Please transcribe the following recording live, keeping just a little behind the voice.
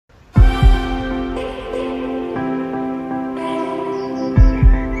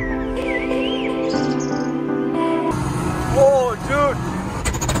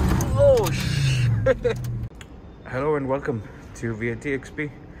and welcome to VATXP.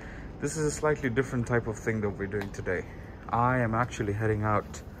 This is a slightly different type of thing that we're doing today. I am actually heading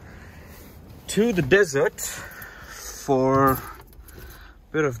out to the desert for a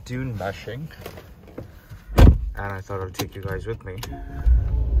bit of dune bashing, and I thought I'll take you guys with me.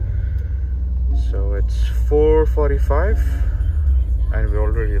 So it's 4:45 and we're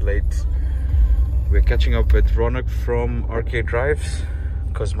already late. We're catching up with Ronak from Arcade Drives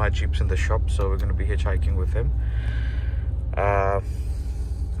because my Jeep's in the shop, so we're going to be hitchhiking with him.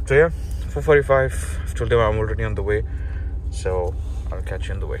 So yeah, 4:45. I've told him I'm already on the way, so I'll catch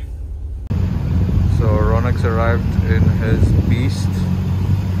you on the way. So Ronak's arrived in his beast,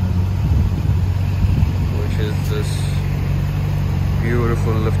 which is this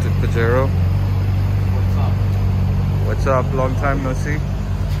beautiful lifted Pajero. What's up? What's up? Long time no see.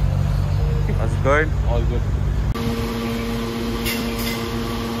 How's it going? All good.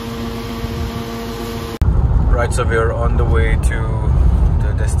 Right, so we're on the way to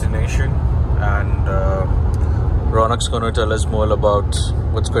the destination, and Ronak's going to tell us more about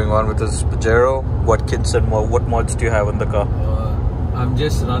what's going on with this Pajero, what kits and what mods do you have in the car? I'm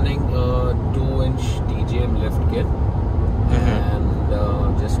just running a 2-inch TGM lift kit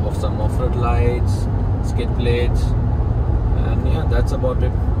and just some off-road lights, skid plates, and yeah, that's about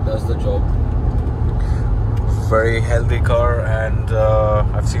it. Does the job. Very healthy car, and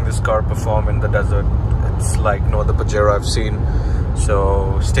I've seen this car perform in the desert. It's like no other Pajero I've seen.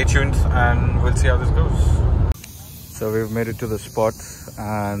 So stay tuned and we'll see how this goes. So we've made it to the spot,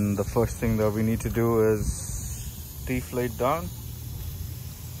 and the first thing that we need to do is deflate down.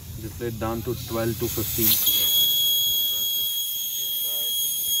 Deflate down to 12 to 15 psi.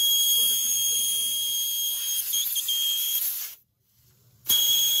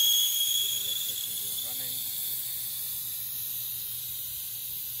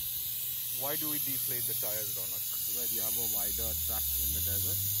 Why do we deflate the tires, Ronak? So that you have a wider track in the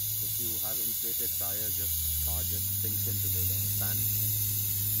desert. If you have inflated tires, just charge and sinks into the sand.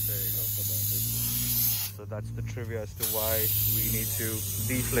 There you go. That's about it. So that's the trivia as to why we need to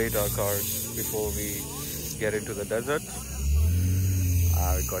deflate our cars before we get into the desert.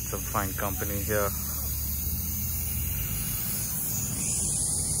 We got some fine company here.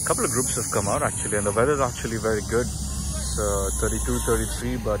 A couple of groups have come out actually, and the weather is actually very good. It's 32,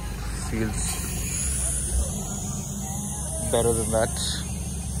 33, but feels better than that.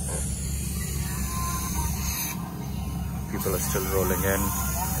 People are still rolling in.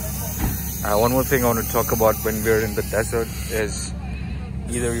 One more thing I want to talk about when we're in the desert is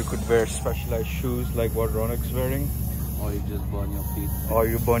either you could wear specialized shoes like what Ronak's wearing, Or you just burn your feet. or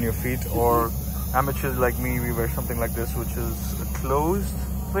you burn your feet, or amateurs like me, we wear something like this, which is a closed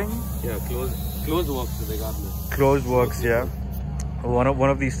thing. Yeah, close works regardless. Closed works, yeah. One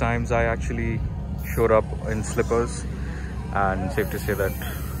of these times I actually showed up in slippers, and safe to say that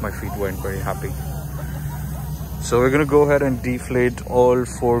my feet weren't very happy. So we're gonna go ahead and deflate all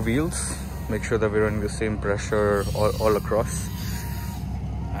 4 wheels, make sure that we're running the same pressure all across.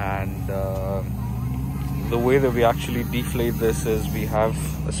 And the way that we actually deflate this is we have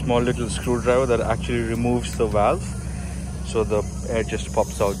a small little screwdriver that actually removes the valve, so the air just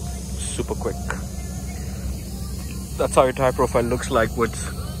pops out super quick. That's how your tire profile looks like with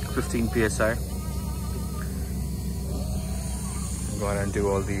 15 psi. Go ahead and do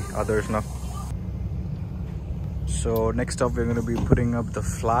all the others now. So next up, we're going to be putting up the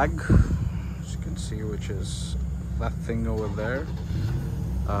flag, as you can see, which is that thing over there.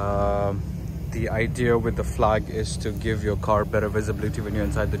 The idea with the flag is to give your car better visibility when you're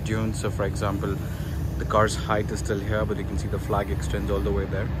inside the dune. So for example, the car's height is still here, but you can see the flag extends all the way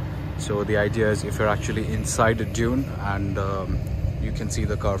there. So the idea is if you're actually inside a dune, and you can see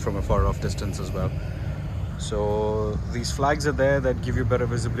the car from a far off distance as well. So these flags are there that give you better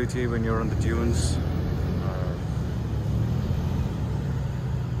visibility when you're on the dunes.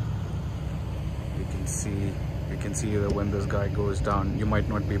 You can see that when this guy goes down, you might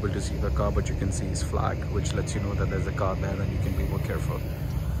not be able to see the car, but you can see his flag, which lets you know that there's a car there, and you can be more careful.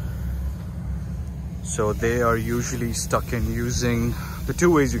 So they are usually stuck in using the 2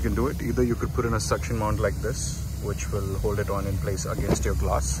 ways you can do it. Either you could put in a suction mount like this, which will hold it on in place against your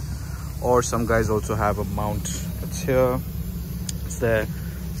glass, or some guys also have a mount that's here, it's there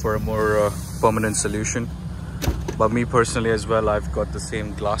for a more permanent solution. But me personally as well, I've got the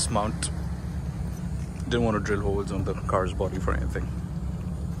same glass mount. Didn't want to drill holes on the car's body for anything.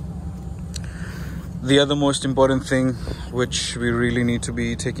 The other most important thing which we really need to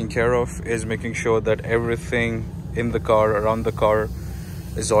be taking care of is making sure that everything in the car, around the car,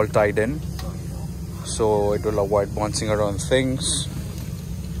 is all tied in, so it will avoid bouncing around things.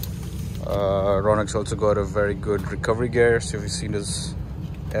 Ronak's also got a very good recovery gear. So you've seen his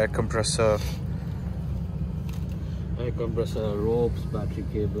air compressor, ropes, battery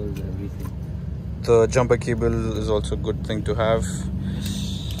cables, everything. the jumper cable is also a good thing to have.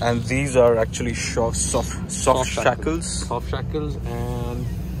 And these are actually soft shackles. Soft shackles, and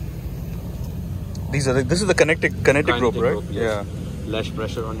this is the kinetic rope, right? Yes. Yeah. Less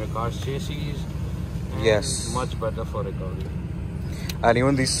pressure on your car's chassis. Yes. Much better for recovery. And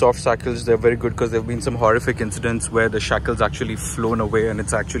even these soft shackles, they're very good because there have been some horrific incidents where the shackles actually flown away, and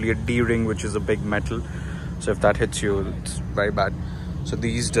it's actually a D-ring, which is a big metal. So if that hits you, it's very bad. So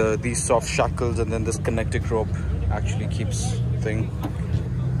these soft shackles and then this kinetic rope actually keeps the thing.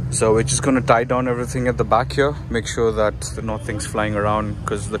 So we're just going to tie down everything at the back here. Make sure that there are no things flying around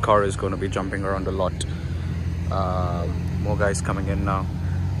because the car is going to be jumping around a lot. More guys coming in now.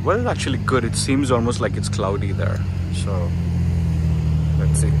 Well, actually good. It seems almost like it's cloudy there. So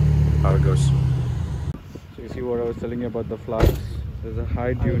let's see how it goes. So you see what I was telling you about the flags. There's a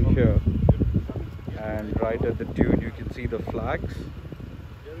high dune here. And right at the dune you can see the flags.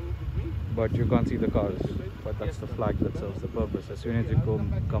 But you can't see the cars. But that's the flag that serves the purpose. As soon as you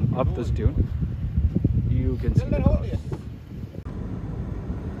come up this dune, you can see the cars.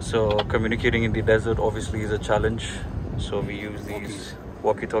 So communicating in the desert obviously is a challenge. So we use these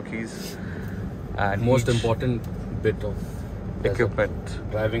walkie-talkies. And most important bit of equipment.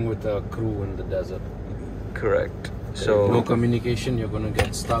 Driving with a crew in the desert. Correct. So no communication, you're going to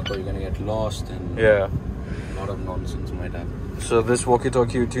get stuck or you're going to get lost, and yeah, a lot of nonsense might happen. So this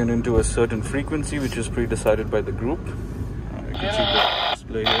walkie-talkie you tune into a certain frequency which is pre-decided by the group. You can see the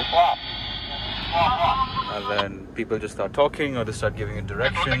display here. And then people just start talking or they start giving it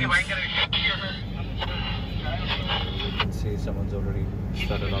directions. You can see someone's already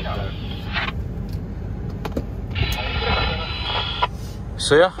started out there.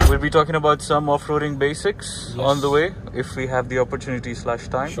 So yeah, we'll be talking about some off-roading basics on the way if we have the opportunity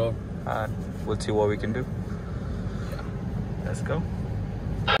 / time. Sure. And we'll see what we can do. Let's go.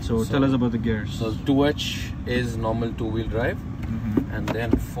 So tell us about the gears. So 2H is normal two-wheel drive, and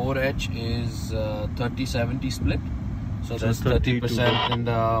then 4H is 30-70 split. So that's 30% in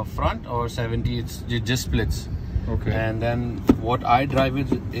the front, or 70 it just splits. Okay. And then what I drive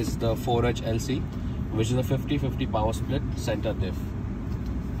is the 4H LC, which is a 50-50 power split center diff.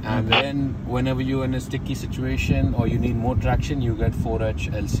 And then whenever you're in a sticky situation or you need more traction, you get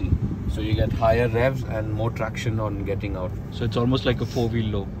 4H LC. So you get higher revs and more traction on getting out. So it's almost like a 4-wheel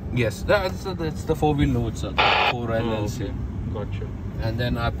low. Yes, that's the 4-wheel low itself. 4L LC. Okay. Gotcha. And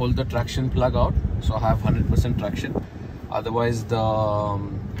then I pull the traction plug out, so I have 100% traction. Otherwise, the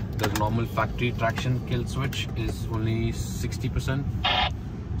normal factory traction kill switch is only 60%.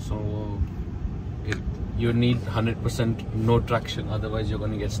 So you need 100% no traction, otherwise you're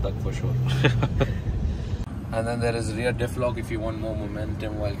going to get stuck for sure. And then there is rear diff lock if you want more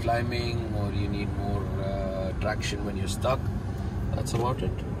momentum while climbing, or you need more traction when you're stuck. That's about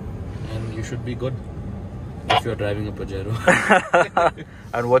it. And you should be good if you're driving a Pajero.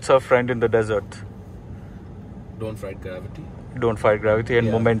 And what's our friend in the desert? Don't fight gravity. Don't fight gravity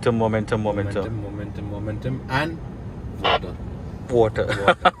and momentum. And water.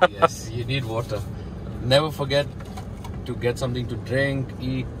 Water. Yes, you need water. Never forget to get something to drink,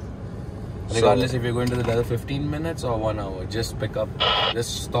 eat. Regardless if you're going to the desert 15 minutes or 1 hour, just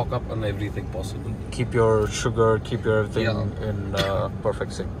stock up on everything possible. Keep your sugar, keep your everything in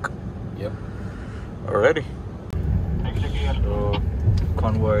perfect sync. Yep. Alrighty. So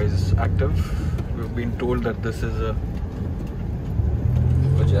convoy is active. We've been told that this is a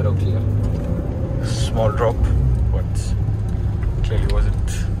Pajero clear. Small drop, but clearly wasn't.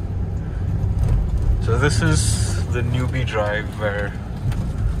 So this is the newbie drive where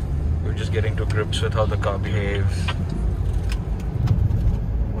we're just getting to grips with how the car behaves,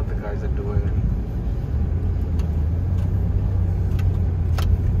 what the guys are doing.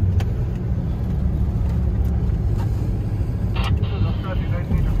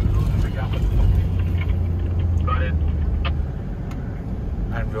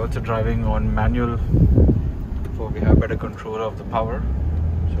 And we're also driving on manual, so we have better control of the power.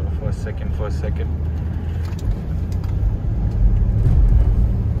 So first second.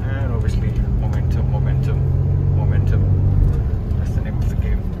 And obviously momentum. That's the name of the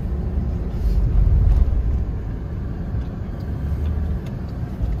game.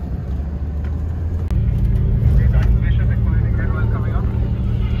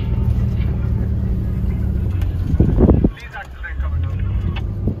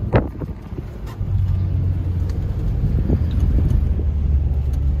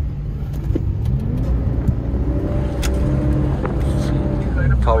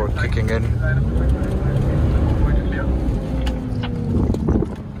 Power kicking in.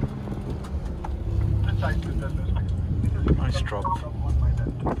 drop. Keep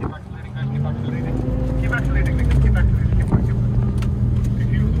accelerating, guys. Keep accelerating. Keep accelerating, Nick. Keep accelerating. Keep going. If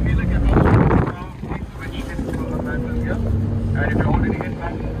you feel like you're out, please switch into manual gear. And if you're already in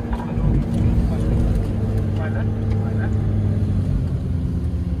manual, my left, my left.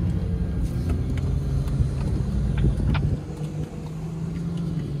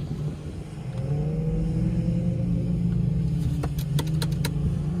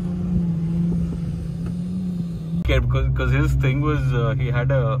 Because his thing was he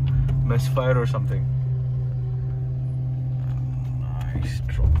had a misfire or something. Nice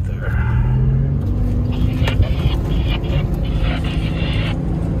drop there.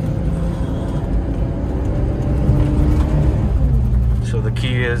 So the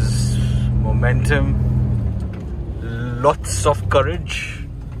key is momentum, lots of courage.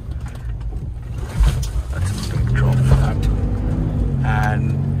 That's a big drop for that.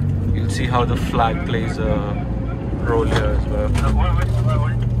 And you'll see how the flag plays a role here as well.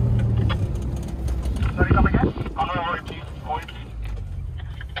 Sorry, come again? Hold, please. Hold.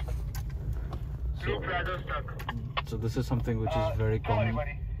 So this is something which is very Don't worry, common.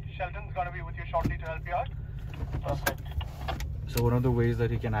 buddy. Shelton's gonna be with you shortly to help you out. Perfect. So one of the ways that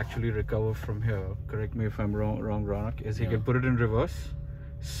he can actually recover from here, correct me if I'm wrong Ronak, is he can put it in reverse,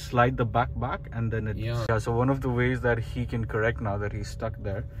 slide the back, and then it... Yeah, so one of the ways that he can correct now that he's stuck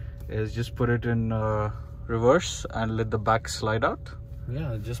there is just put it in reverse and let the back slide out.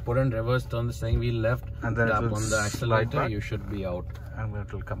 Yeah, just put in reverse, turn the steering wheel left, and then tap it will on the accelerator, back, you should be out. and then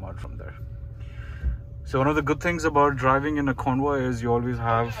it will come out from there. So one of the good things about driving in a convoy is you always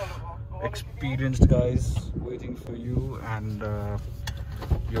have experienced guys waiting for you, and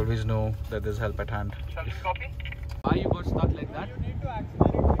you always know that there's help at hand. Shelton, copy? Why you got stuck like that? You need to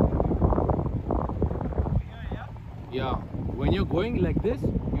accelerate. Yeah, when you're going like this,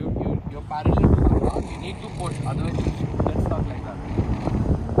 you're parallel to the ground, you need to push, otherwise you get stuck like that.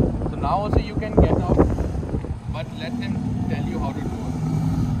 So now also you can get out, but let him tell you how to do it.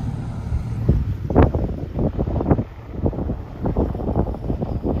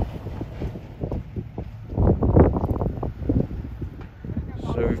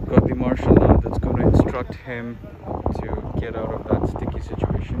 So we've got the marshal now that's going to instruct him to get out of that sticky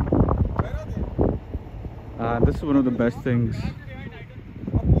situation. This is one of the best things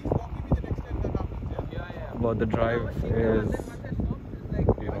about the drive is,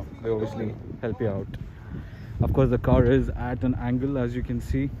 you know, they obviously help you out. Of course, the car is at an angle, as you can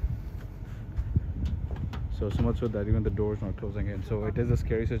see. So much so that even the door is not closing in. So it is a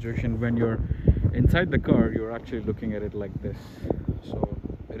scary situation when you're inside the car. You're actually looking at it like this. So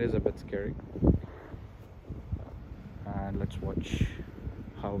it is a bit scary. And let's watch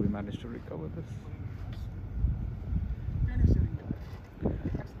how we manage to recover this.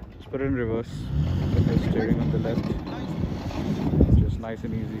 Just put it in reverse, put the steering on the left, just nice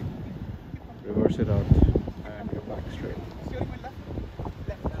and easy, reverse it out and you're back straight. Steering wheel left.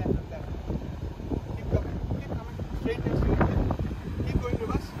 Left. Keep coming. Straight next to you. Keep going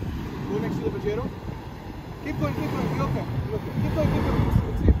reverse. Go next to the Pajero. Keep going. You're okay. Keep going.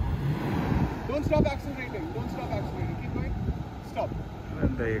 It's safe. Don't stop accelerating. Keep going. Stop.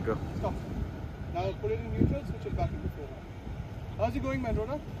 And there you go. Stop. Now put it in neutral, switch it back into forward. How's it going, man,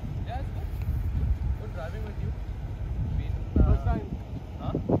 Rona? Yeah, it's good. Good driving with you. First time.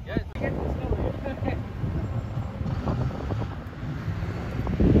 Huh? Yes. Get this now.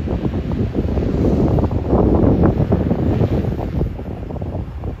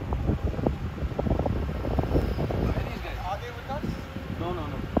 Are they with us? No.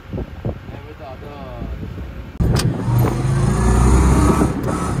 They're with the other.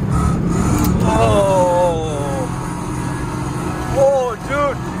 Oh,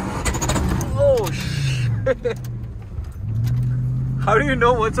 dude! Oh, shit! How do you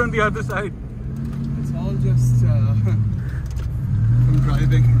know what's on the other side? It's all just from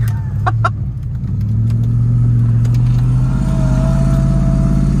driving.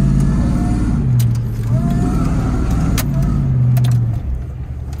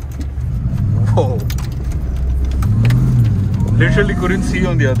 Whoa! Literally couldn't see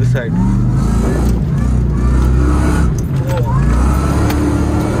on the other side.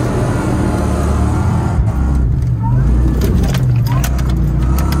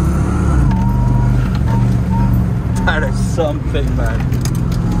 That is something, man.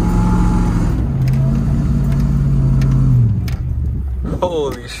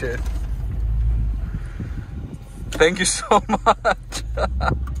 Holy shit. Thank you so much.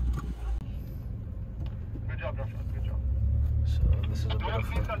 Good job, Rashad. Good job. So this is a bit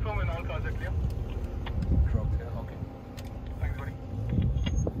Please of confirm when all cars are clear. drop here. Okay. Thanks, buddy.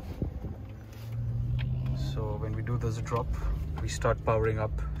 So So when we do this drop, we start powering up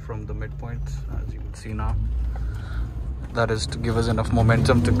from the midpoint, as you can see now. That is to give us enough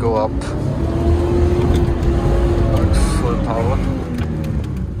momentum to go up at full power.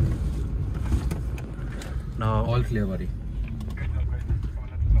 Now, All clear, buddy.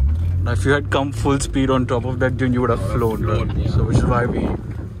 now if you had come full speed on top of that dune, you would have flown, right? Yeah. So which is why we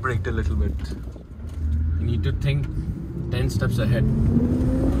braked a little bit. You need to think 10 steps ahead.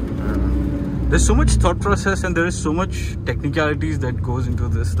 There's so much thought process and there is so much technicalities that goes into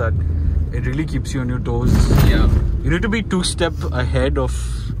this that it really keeps you on your toes. Yeah. You need to be 2 steps ahead of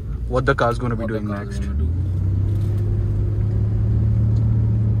what the car's going to be doing next.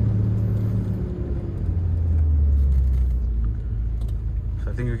 So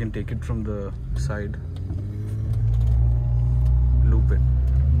I think you can take it from the side. Loop it.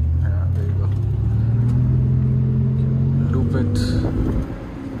 Yeah, there you go. Loop it.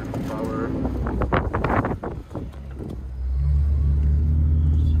 Power.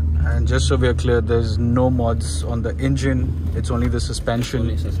 And just so we are clear, there's no mods on the engine. It's only the suspension.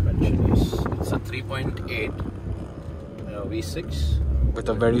 Only suspension, yes. It's a 3.8 V6 with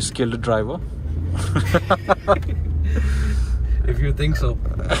a very skilled driver. If you think so.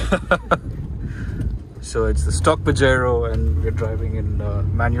 So it's the stock Pajero and we're driving in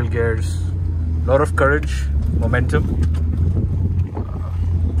manual gears. A lot of courage, momentum.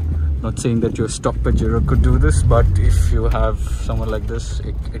 Not saying that your stock Pajero could do this, but if you have someone like this,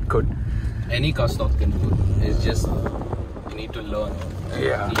 it could. Any car stock can do it. It's just you need to learn.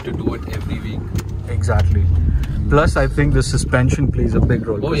 Yeah. You need to do it every week. Exactly. Plus, I think the suspension plays a big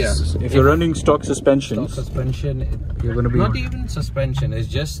role. Oh yeah. If you're running stock suspensions, Stock suspension, you're going to be... not even suspension. It's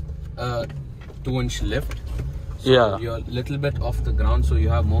just a 2-inch lift. So Yeah. you're a little bit off the ground, so you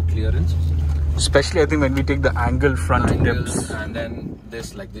have more clearance. Especially, I think when we take the angle front Angle, dips. and then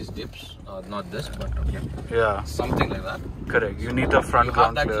this, like this dips. Not this, but okay. Yeah. Something like that. Correct. You need a front You have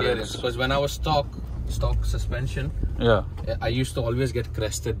ground that clearance. clearance. Because when I was stock suspension, Yeah. I used to always get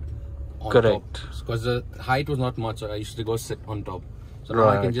crested on Correct. top. Because the height was not much, so I used to go sit on top. So now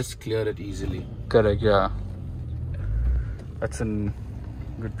I can Right. just clear it easily. Correct, yeah. That's a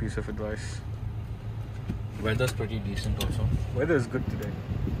good piece of advice. Weather's pretty decent also. Weather is good today.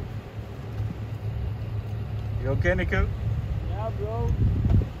 You okay, Nikhil? Yeah, bro.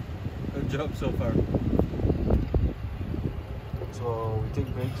 Good job so far. So we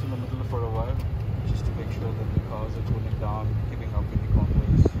take breaks in the middle for a while, just to make sure that the cars are cooling down, keeping up with the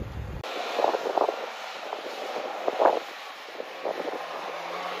convoys.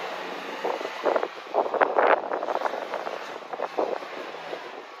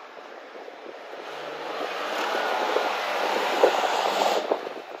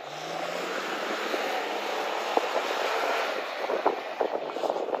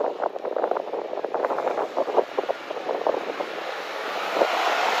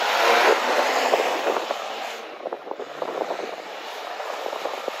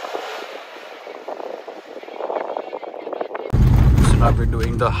 Now we're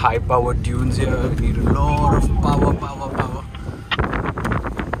doing the high power dunes here. We need a lot of power.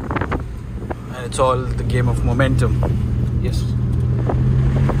 And it's all the game of momentum. Yes.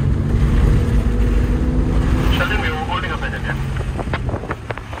 Sheldon, we were holding a minute, yeah?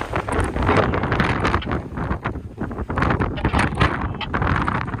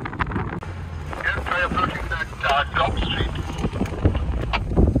 Try approaching that top street.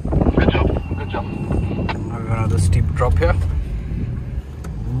 Good job. Good job. Now we're another steep drop here.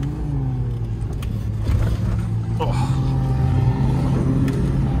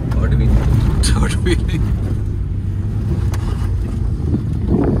 Third wheeling.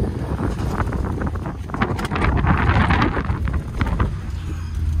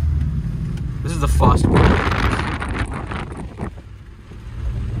 This is the fast one.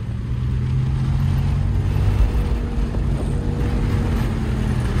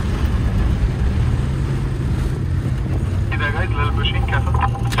 See that guy, little pushing, careful.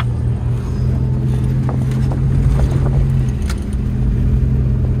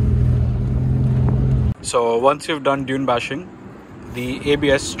 So once you've done dune bashing, the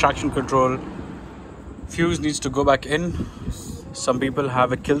ABS traction control fuse needs to go back in. Some people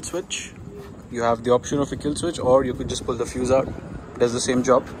have a kill switch. You have the option of a kill switch, or you could just pull the fuse out. It does the same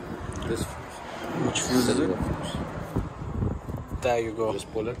job. This Which fuse is it? There you go.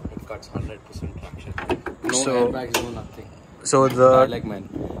 Just pull it. It cuts 100% traction. No So- airbags, no nothing. So I the like mine.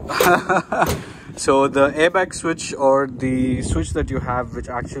 so the airbag switch, or the switch that you have which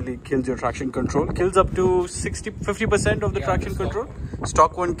actually kills your traction control, kills up to 50% of the Yeah, traction the stock control.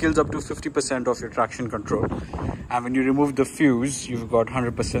 Stock one kills up to 50% of your traction control. And when you remove the fuse, you've got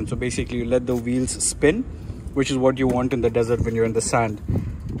 100%. So basically you let the wheels spin which is what you want in the desert when you're in the sand.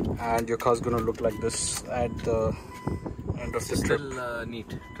 And your car's gonna look like this at the end of the trip. Still neat.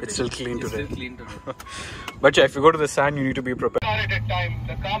 Today. It's still clean today. Still clean today. But yeah, if you go to the sand, you need to be prepared. Car at a time.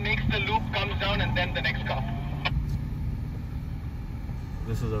 The car makes the loop, comes down, and then the next car.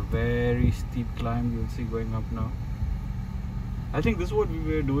 This is a very steep climb you'll see going up now. I think this is what we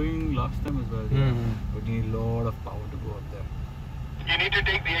were doing last time as well. But you need a lot of power to go up there. You need to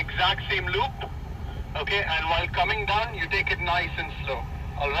take the exact same loop, okay? And while coming down, you take it nice and slow.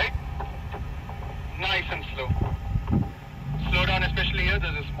 All right? Nice and slow. Slow down, especially here.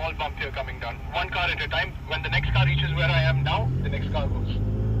 There's a small bump here coming down. One car at a time. When the next car reaches where I am now, the next car goes.